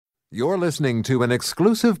You're listening to an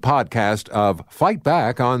exclusive podcast of Fight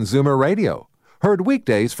Back on Zoomer Radio. Heard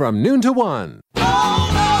weekdays from noon to 1.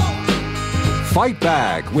 Oh, no! Fight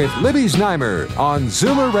Back with Libby Znaimer on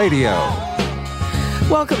Zoomer Radio.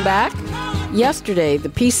 Welcome back. Yesterday, the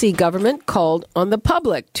PC government called on the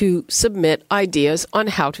public to submit ideas on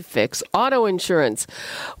how to fix auto insurance.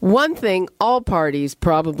 One thing all parties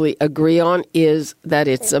probably agree on is that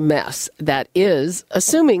it's a mess. That is,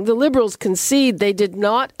 assuming the Liberals concede they did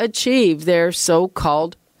not achieve their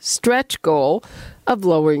so-called stretch goal of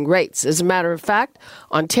lowering rates. As a matter of fact,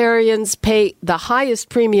 Ontarians pay the highest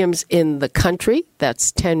premiums in the country.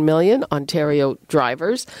 That's 10 million Ontario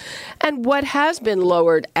drivers. And what has been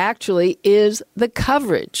lowered actually is the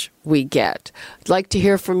coverage we get. I'd like to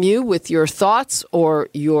hear from you with your thoughts or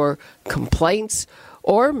your complaints.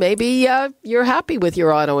 Or maybe you're happy with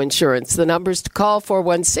your auto insurance. The numbers to call,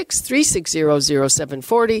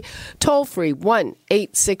 416-360-0740, toll-free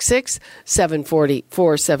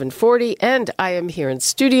 1-866-740-4740. And I am here in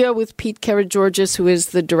studio with Pete Karageorgis, who is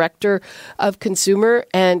the Director of Consumer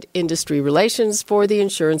and Industry Relations for the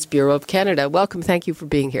Insurance Bureau of Canada. Welcome. Thank you for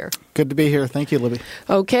being here. Good to be here. Thank you, Libby.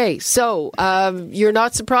 Okay, so you're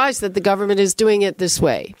not surprised that the government is doing it this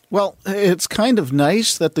way? Well, it's kind of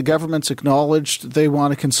nice that the government's acknowledged they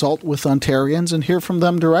want to consult with Ontarians and hear from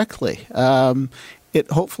them directly. It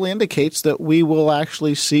hopefully indicates that we will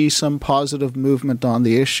actually see some positive movement on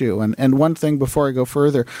the issue. And one thing before I go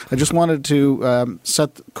further, I just wanted to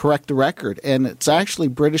correct the record. And it's actually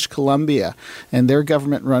British Columbia and their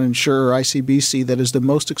government-run insurer, ICBC, that is the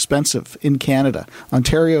most expensive in Canada.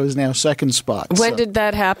 Ontario is now second spot. When did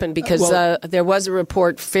that happen? Because there was a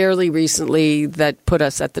report fairly recently that put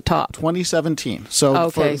us at the top. 2017. So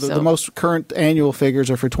the most current annual figures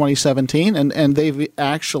are for 2017, and they've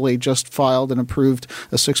actually just filed and approved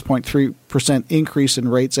a 6.3% increase in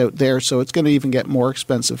rates out there, so it's going to even get more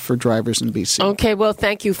expensive for drivers in BC. Okay, well,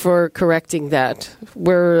 thank you for correcting that.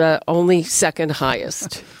 We're only second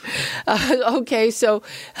highest. Okay, so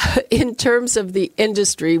in terms of the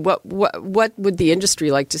industry, what would the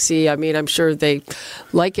industry like to see? I mean, I'm sure they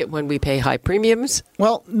like it when we pay high premiums.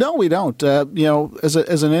 Well, no, we don't. As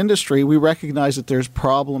an industry, we recognize that there's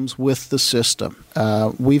problems with the system.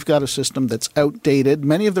 We've got a system that's outdated.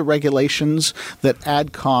 Many of the regulations that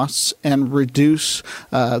add costs and reduce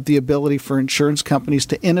the ability for insurance companies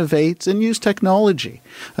to innovate and use technology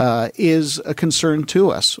is a concern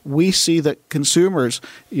to us. We see that consumers,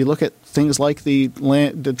 you look at things like the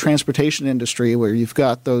transportation industry, where you've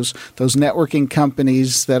got those networking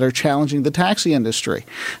companies that are challenging the taxi industry.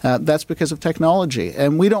 That's because of technology.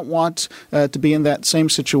 And we don't want to be in that same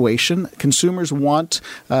situation. Consumers want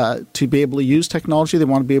to be able to use technology. They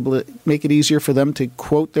want to be able to make it easier for them to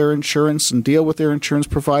quote their insurance and deal with their insurance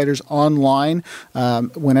providers online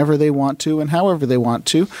whenever they want to and however they want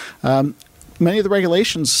to. Many of the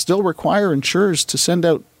regulations still require insurers to send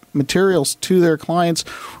out materials to their clients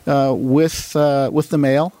with the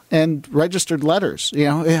mail and registered letters. You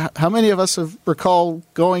know, how many of us recall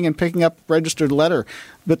going and picking up a registered letter?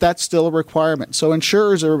 But that's still a requirement. So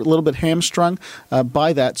insurers are a little bit hamstrung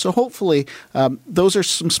by that. So hopefully those are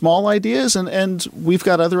some small ideas, and we've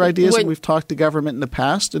got other ideas, and we've talked to government in the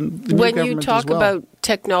past. And the when you talk about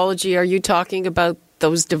technology, are you talking about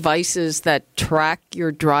those devices that track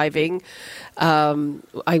your driving,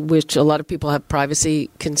 which a lot of people have privacy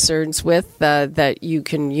concerns with, that you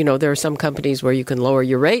can, there are some companies where you can lower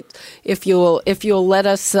your rate if you'll let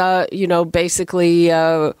us, basically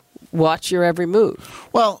watch your every move.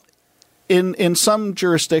 Well, in some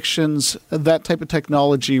jurisdictions, that type of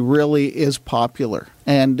technology really is popular.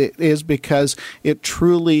 And it is because it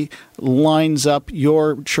truly lines up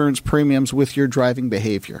your insurance premiums with your driving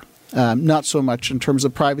behavior. Not so much in terms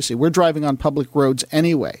of privacy. We're driving on public roads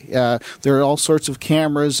anyway. There are all sorts of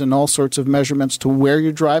cameras and all sorts of measurements to where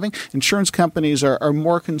you're driving. Insurance companies are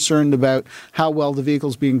more concerned about how well the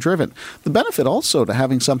vehicle's being driven. The benefit also to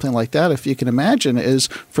having something like that, if you can imagine, is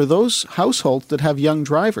for those households that have young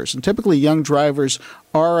drivers. And typically young drivers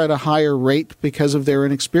are at a higher rate because of their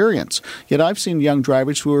inexperience. Yet I've seen young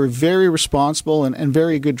drivers who are very responsible and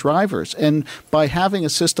very good drivers. And by having a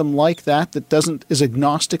system like that is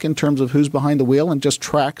agnostic in terms of who's behind the wheel and just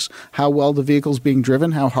tracks how well the vehicle's being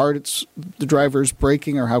driven, how hard the driver's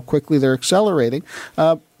braking or how quickly they're accelerating,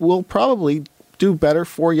 will probably do better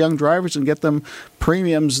for young drivers and get them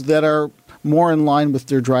premiums that are more in line with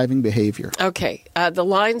their driving behavior. Okay. The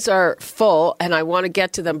lines are full, and I want to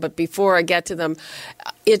get to them. But before I get to them,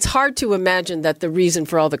 it's hard to imagine that the reason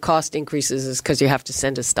for all the cost increases is because you have to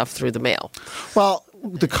send us stuff through the mail. Well,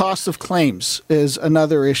 the cost of claims is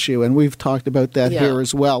another issue, and we've talked about that here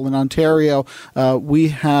as well. In Ontario, we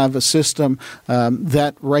have a system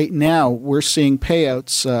that right now we're seeing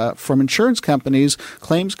payouts from insurance companies,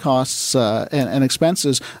 claims costs and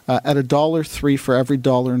expenses at $1.03 for every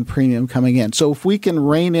dollar in premium coming in. So if we can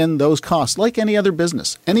rein in those costs, like any other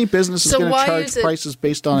business, any business is going to charge prices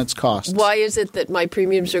based on its costs. Why is it that my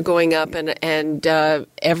premiums are going up, and at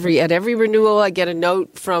every renewal I get a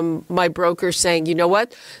note from my broker saying, you know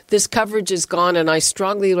what, this coverage is gone, and I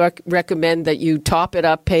strongly recommend that you top it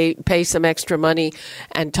up, pay some extra money,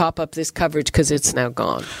 and top up this coverage because it's now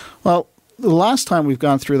gone? Well, the last time we've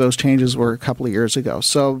gone through those changes were a couple of years ago.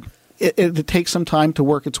 So it takes some time to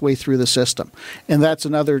work its way through the system. And that's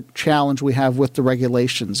another challenge we have with the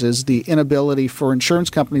regulations, is the inability for insurance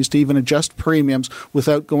companies to even adjust premiums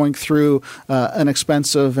without going through an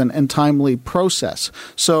expensive and timely process.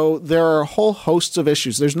 So there are a whole host of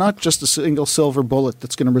issues. There's not just a single silver bullet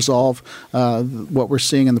that's going to resolve what we're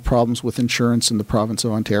seeing in the problems with insurance in the province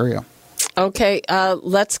of Ontario. Okay,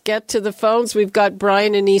 let's get to the phones. We've got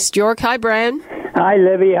Brian in East York. Hi, Brian. Hi,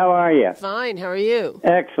 Libby. How are you? Fine. How are you?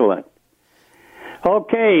 Excellent.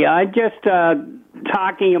 Okay, I just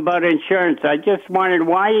talking about insurance. I just wondered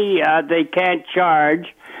why they can't charge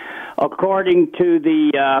according to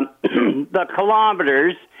the the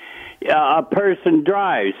kilometers a person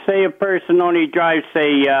drives. Say a person only drives,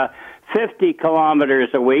 say, 50 kilometers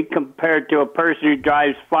a week compared to a person who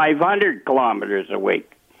drives 500 kilometers a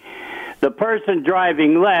week. The person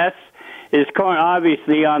driving less is going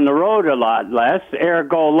obviously on the road a lot less,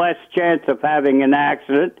 ergo less chance of having an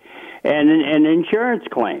accident and insurance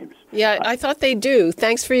claims. Yeah, I thought they do.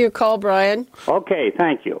 Thanks for your call, Brian. Okay,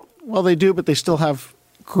 thank you. Well, they do, but they still have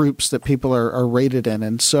groups that people are rated in.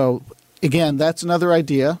 And so, again, that's another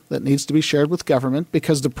idea that needs to be shared with government,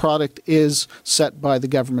 because the product is set by the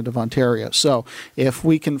Government of Ontario. So if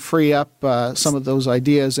we can free up some of those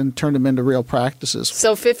ideas and turn them into real practices.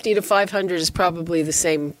 So 50 to 500 is probably the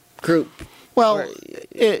same group. Well,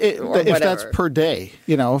 if that's per day,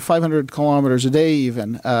 500 kilometers a day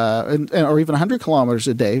even, or even 100 kilometers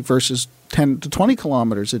a day versus 10 to 20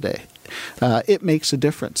 kilometers a day, it makes a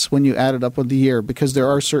difference when you add it up on the year, because there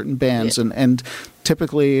are certain bands. Yeah. And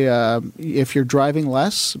typically, if you're driving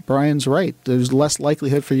less, Brian's right, there's less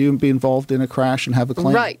likelihood for you to be involved in a crash and have a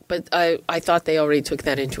claim. Right, but I thought they already took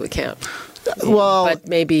that into account. Well, but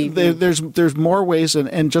maybe there's more ways,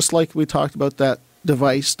 and just like we talked about that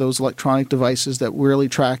device, those electronic devices that really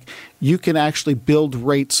track, you can actually build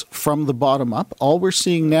rates from the bottom up. All we're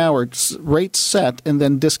seeing now are rates set and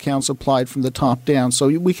then discounts applied from the top down. So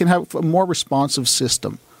we can have a more responsive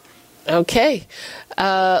system. Okay.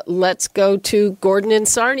 Let's go to Gordon in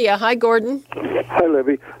Sarnia. Hi, Gordon. Hi,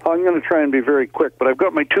 Libby. I'm going to try and be very quick, but I've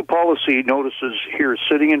got my two policy notices here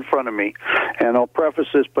sitting in front of me, and I'll preface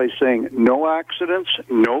this by saying no accidents,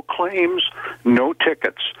 no claims, no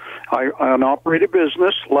tickets. I operate a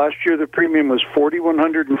business. Last year the premium was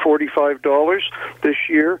 $4,145. This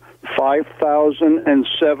year,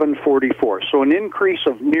 $5,007.44. So an increase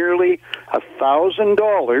of nearly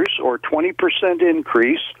 $1,000, or 20%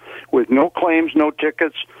 increase, with no claims, no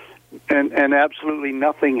tickets, and absolutely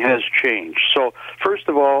nothing has changed. So first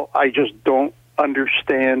of all, I just don't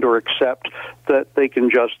understand or accept that they can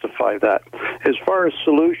justify that. As far as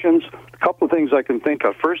solutions, a couple of things I can think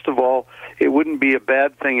of. First of all, it wouldn't be a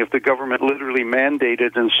bad thing if the government literally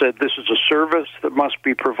mandated and said this is a service that must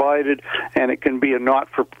be provided and it can be a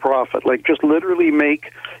not-for-profit. Like, just literally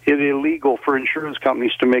make it illegal for insurance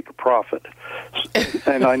companies to make a profit.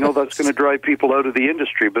 And I know that's going to drive people out of the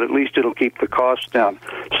industry, but at least it'll keep the costs down.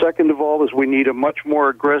 Second of all is we need a much more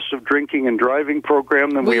aggressive drinking and driving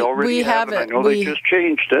program than we already have. And I know they just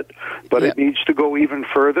changed it, but it needs to go even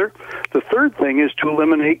further. The third thing is to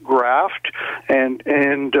eliminate graft and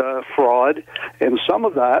fraud, and some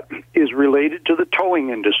of that is related to the towing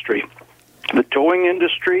industry. The towing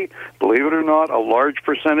industry, believe it or not, a large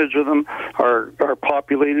percentage of them are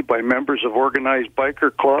populated by members of organized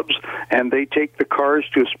biker clubs, and they take the cars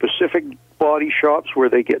to specific body shops where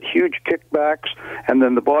they get huge kickbacks, and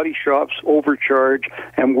then the body shops overcharge,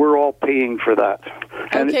 and we're all paying for that.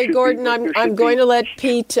 Okay, Gordon, I'm going to let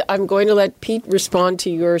Pete respond to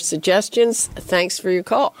your suggestions. Thanks for your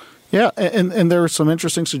call. Yeah, and there are some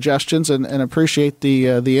interesting suggestions, and appreciate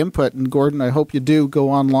the input. And Gordon, I hope you do go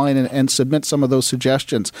online and submit some of those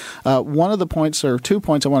suggestions. One of the points, or 2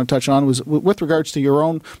 points I want to touch on, was with regards to your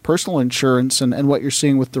own personal insurance and what you're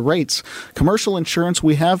seeing with the rates. Commercial insurance,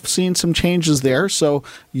 we have seen some changes there. So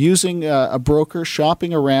using a broker,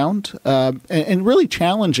 shopping around, and really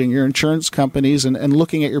challenging your insurance companies and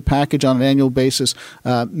looking at your package on an annual basis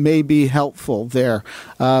may be helpful there.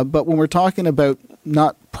 But when we're talking about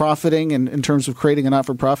not profiting in terms of creating a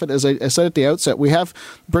not-for-profit. As I said at the outset, we have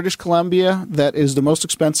British Columbia, that is the most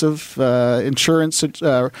expensive insurance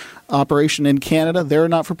operation in Canada. They're a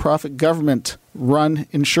not-for-profit government-run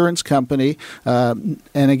insurance company, and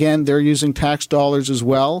again, they're using tax dollars as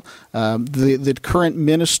well. The current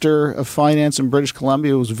Minister of Finance in British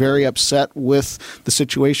Columbia was very upset with the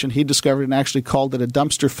situation he discovered and actually called it a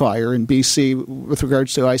dumpster fire in BC with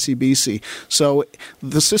regards to ICBC. So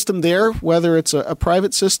the system there, whether it's a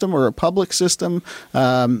private system or a public system,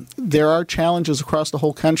 there are challenges across the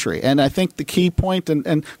whole country. And I think the key point,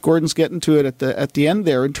 and Gordon's getting to it at the end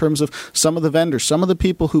there, in terms of some of the vendors, some of the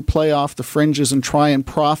people who play off the fringes and try and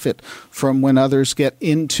profit from when others get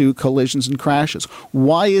into collisions and crashes.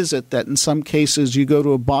 Why is it that in some cases you go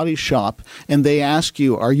to a body shop and they ask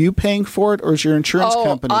you, are you paying for it or is your insurance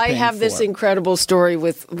company paying for it? I have this incredible story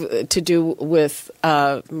to do with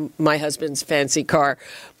my husband's fancy car.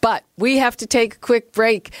 But we have to take a quick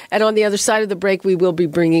break. And on the other side of the break, we will be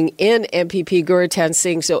bringing in MPP Guratan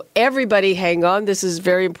Singh. So everybody hang on. This is a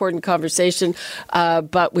very important conversation.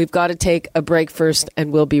 But we've got to take a break first,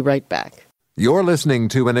 and we'll be right back. You're listening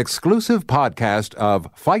to an exclusive podcast of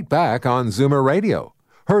Fight Back on Zoomer Radio.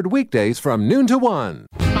 Heard weekdays from noon to 1.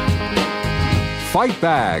 Fight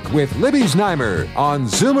Back with Libby Znaimer on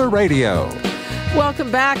Zoomer Radio.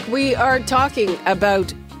 Welcome back. We are talking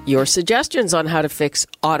about your suggestions on how to fix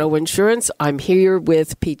auto insurance. I'm here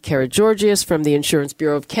with Pete Karageorgios from the Insurance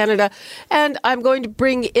Bureau of Canada, and I'm going to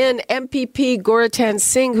bring in MPP Guratan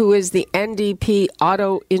Singh, who is the NDP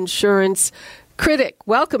auto insurance critic.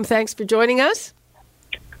 Welcome. Thanks for joining us.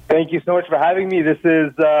 Thank you so much for having me. This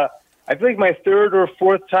is, I feel like, my third or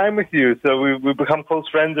fourth time with you. So we've become close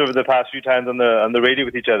friends over the past few times on the radio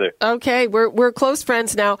with each other. Okay, we're close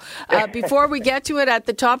friends now. Before we get to it, at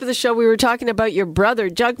the top of the show, we were talking about your brother,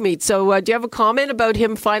 Jagmeet. So do you have a comment about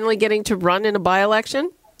him finally getting to run in a by-election?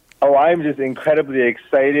 Oh, I'm just incredibly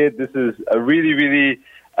excited. This is a really, really,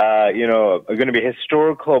 going to be a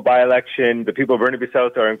historical by-election. The people of Burnaby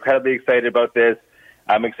South are incredibly excited about this.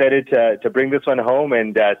 I'm excited to bring this one home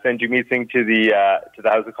and send Jagmeet Singh to the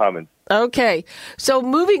House of Commons. Okay. So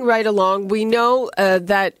moving right along, we know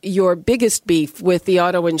that your biggest beef with the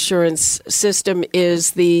auto insurance system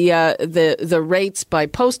is the rates by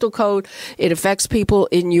postal code. It affects people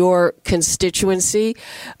in your constituency.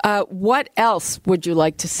 What else would you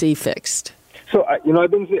like to see fixed? So, I've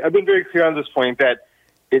been very clear on this point that,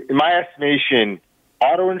 in my estimation,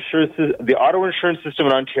 the auto insurance system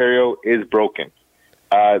in Ontario is broken.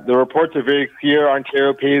 The reports are very clear.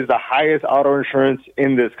 Ontario pays the highest auto insurance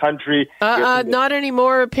in this country. Not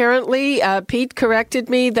anymore, apparently. Pete corrected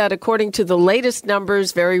me that according to the latest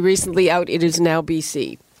numbers very recently out, it is now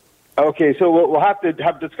BC. Okay, so we'll have to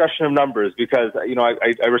have discussion of numbers because,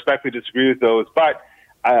 I respectfully disagree with those. But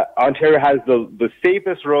Ontario has the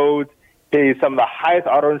safest roads, pays some of the highest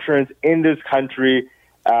auto insurance in this country.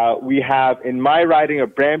 We have, in my riding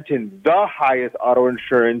of Brampton, the highest auto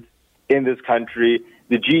insurance in this country.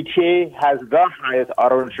 The GTA has the highest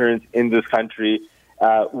auto insurance in this country.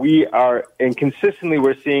 Consistently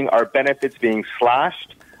we're seeing our benefits being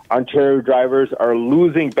slashed. Ontario drivers are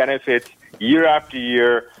losing benefits year after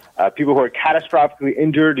year. People who are catastrophically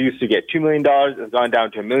injured used to get $2 million, has gone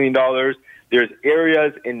down to $1 million. There's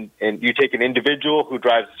areas and you take an individual who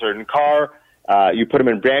drives a certain car, you put him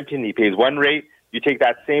in Brampton, he pays one rate. You take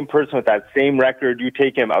that same person with that same record, you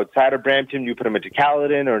take him outside of Brampton, you put him into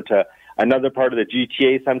Caledon or into another part of the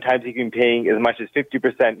GTA. Sometimes he can be paying as much as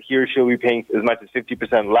 50%. He or she will be paying as much as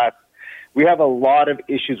 50% less. We have a lot of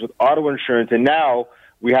issues with auto insurance, and now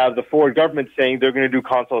we have the Ford government saying they're going to do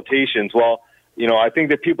consultations. Well, I think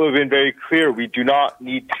that people have been very clear. We do not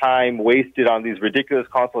need time wasted on these ridiculous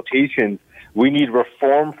consultations. We need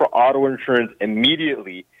reform for auto insurance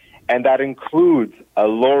immediately, and that includes a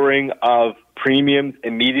lowering of premiums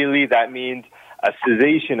immediately. That means a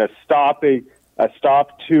cessation, a stop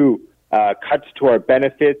to cuts to our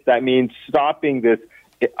benefits. That means stopping this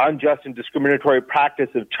unjust and discriminatory practice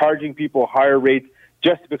of charging people higher rates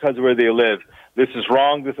just because of where they live. This is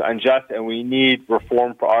wrong, this is unjust, and we need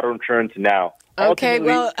reform for auto insurance now. Okay,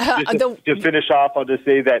 just finish off, I'll just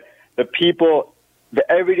say that the people, the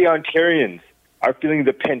everyday Ontarians are feeling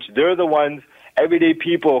the pinch. They're the ones, everyday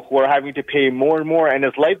people, who are having to pay more and more, and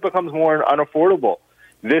as life becomes more unaffordable,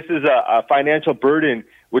 this is a financial burden,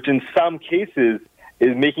 which in some cases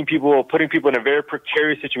is putting people in a very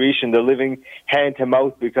precarious situation. They're living hand to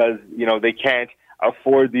mouth because, they can't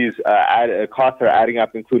afford these costs that are adding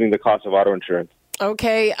up, including the cost of auto insurance.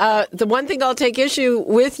 Okay. The one thing I'll take issue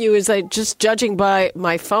with you is that just judging by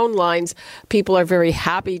my phone lines, people are very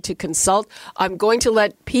happy to consult. I'm going to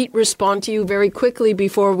let Pete respond to you very quickly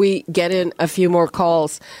before we get in a few more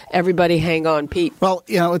calls. Everybody hang on, Pete. Well,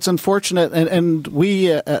 it's unfortunate, and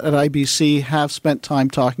we at IBC have spent time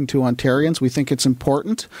talking to Ontarians. We think it's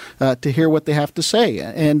important to hear what they have to say.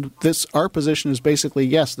 And our position is basically,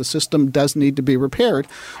 yes, the system does need to be repaired,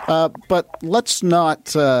 but let's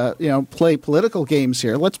not, play political games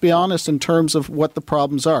here. Let's be honest in terms of what the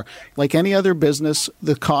problems are. Like any other business,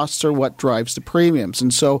 the costs are what drives the premiums.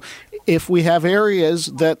 And so if we have areas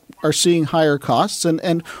that are seeing higher costs,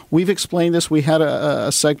 and we've explained this, we had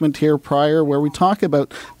a segment here prior where we talk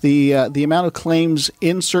about the amount of claims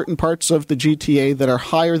in certain parts of the GTA that are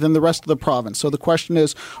higher than the rest of the province. So the question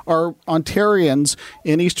is, are Ontarians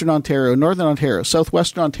in Eastern Ontario, Northern Ontario,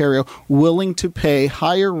 Southwestern Ontario willing to pay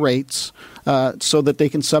higher rates so that they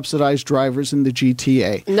can subsidize drivers in the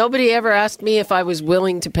GTA? Nobody ever asked me if I was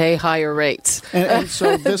willing to pay higher rates. And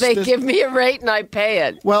so they give me a rate and I pay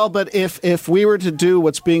it. Well, but if we were to do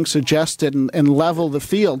what's being suggested and level the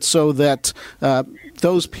field so that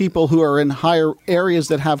those people who are in higher areas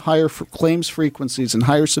that have higher claims frequencies and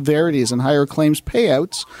higher severities and higher claims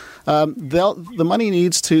payouts, the money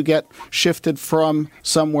needs to get shifted from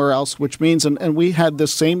somewhere else, which means, and we had the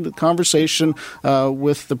same conversation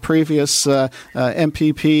with the previous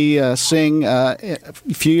MPP Singh a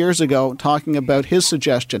few years ago, talking about his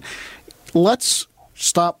suggestion. Let's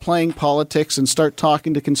stop playing politics and start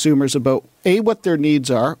talking to consumers about what their needs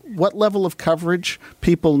are, what level of coverage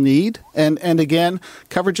people need, and again,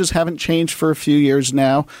 coverages haven't changed for a few years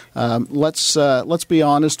now. Let's be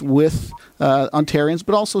honest with Ontarians,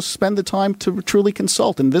 but also spend the time to truly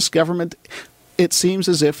consult. And this government, it seems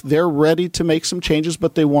as if they're ready to make some changes,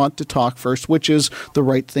 but they want to talk first, which is the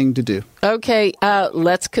right thing to do. Okay,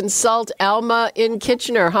 let's consult Alma in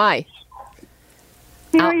Kitchener. Hi.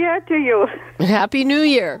 New Year to you. Happy New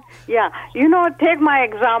Year. Yeah. Take my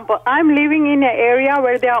example. I'm living in an area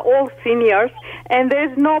where they are all seniors and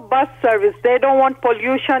there's no bus service. They don't want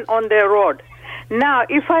pollution on their road. Now,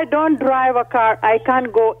 if I don't drive a car, I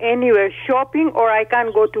can't go anywhere shopping or I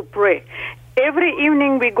can't go to pray. Every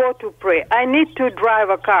evening we go to pray. I need to drive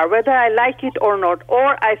a car, whether I like it or not,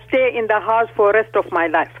 or I stay in the house for the rest of my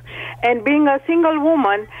life. And being a single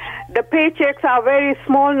woman, the paychecks are very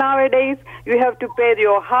small nowadays. You have to pay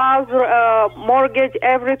your house mortgage,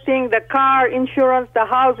 everything, the car insurance, the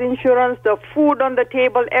house insurance, the food on the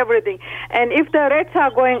table, everything. And if the rates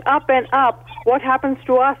are going up and up, what happens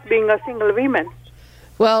to us being a single woman?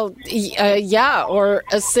 Well, or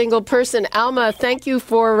a single person. Alma, thank you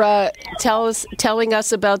for telling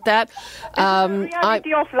us about that. The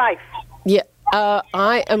reality of life. Yeah,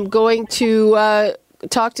 I am going to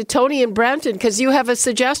talk to Tony in Brampton because you have a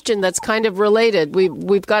suggestion that's kind of related.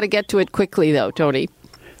 We've got to get to it quickly, though, Tony.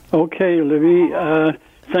 Okay, Libby.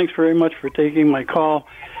 Thanks very much for taking my call.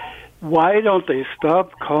 Why don't they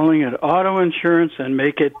stop calling it auto insurance and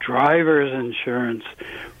make it driver's insurance?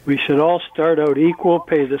 We should all start out equal,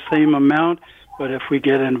 pay the same amount, but if we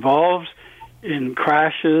get involved in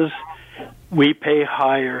crashes, we pay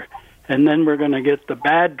higher. And then we're going to get the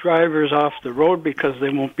bad drivers off the road because they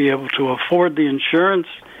won't be able to afford the insurance.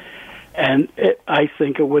 And I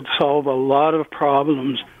think it would solve a lot of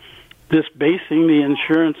problems. This basing the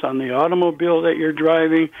insurance on the automobile that you're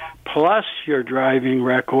driving, plus your driving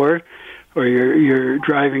record or your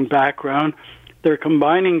driving background, they're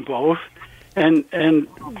combining both. And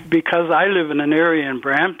because I live in an area in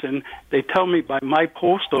Brampton, they tell me by my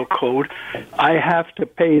postal code I have to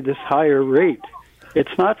pay this higher rate.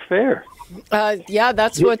 It's not fair.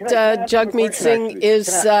 That's what Jagmeet Singh is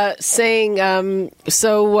saying.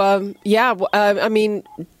 I mean,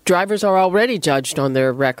 drivers are already judged on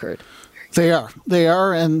their record. They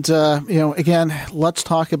are, and again, let's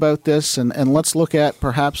talk about this, and let's look at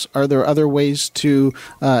perhaps are there other ways to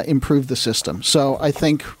improve the system. So I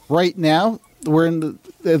think right now we're in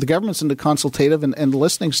the government's in the consultative and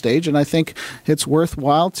listening stage, and I think it's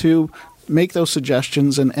worthwhile to make those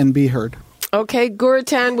suggestions and be heard. Okay,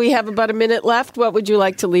 Guratan, we have about a minute left. What would you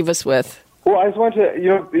like to leave us with? Well, I just want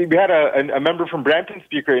to, we had a member from Brampton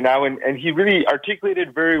speak right now, and he really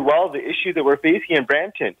articulated very well the issue that we're facing in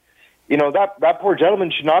Brampton. That poor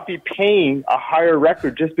gentleman should not be paying a higher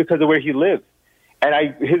record just because of where he lives. And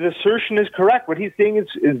his assertion is correct. What he's saying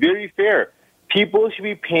is very fair. People should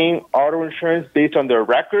be paying auto insurance based on their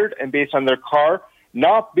record and based on their car,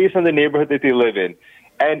 not based on the neighborhood that they live in.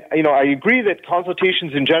 And, I agree that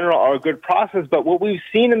consultations in general are a good process, but what we've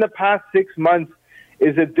seen in the past 6 months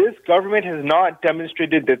is that this government has not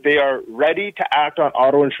demonstrated that they are ready to act on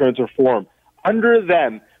auto insurance reform. Under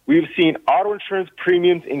them, we've seen auto insurance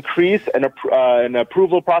premiums increase, and an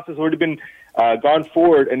approval process has already been gone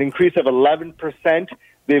forward, an increase of 11%.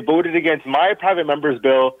 They voted against my private member's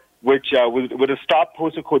bill, which would have stopped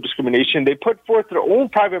postal code discrimination. They put forth their own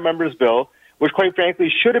private member's bill, which quite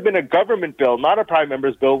frankly should have been a government bill, not a private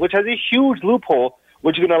member's bill, which has a huge loophole,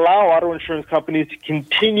 which is going to allow auto insurance companies to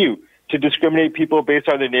continue to discriminate people based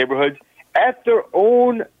on their neighborhoods. At their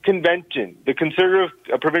own convention, the Conservative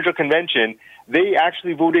Provincial Convention, they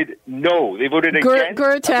actually voted no. They voted against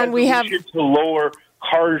Guritan, we have to lower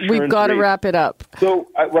car insurance We've got to rates. wrap it up. So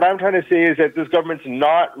what I'm trying to say is that this government's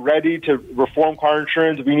not ready to reform car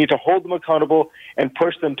insurance. We need to hold them accountable and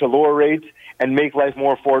push them to lower rates and make life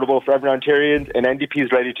more affordable for every Ontarian, and NDP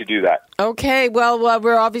is ready to do that. Okay, well,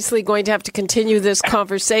 we're obviously going to have to continue this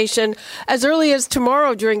conversation as early as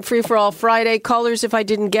tomorrow during Free for All Friday. Callers, if I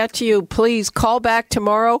didn't get to you, please call back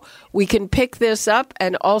tomorrow. We can pick this up.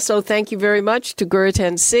 And also, thank you very much to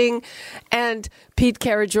Guritan Singh and Pete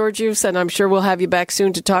Karageorgiou, and I'm sure we'll have you back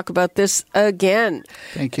soon to talk about this again.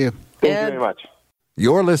 Thank you. Thank you very much.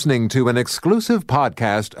 You're listening to an exclusive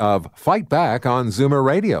podcast of Fight Back on Zoomer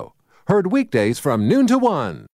Radio. Heard weekdays from noon to 1.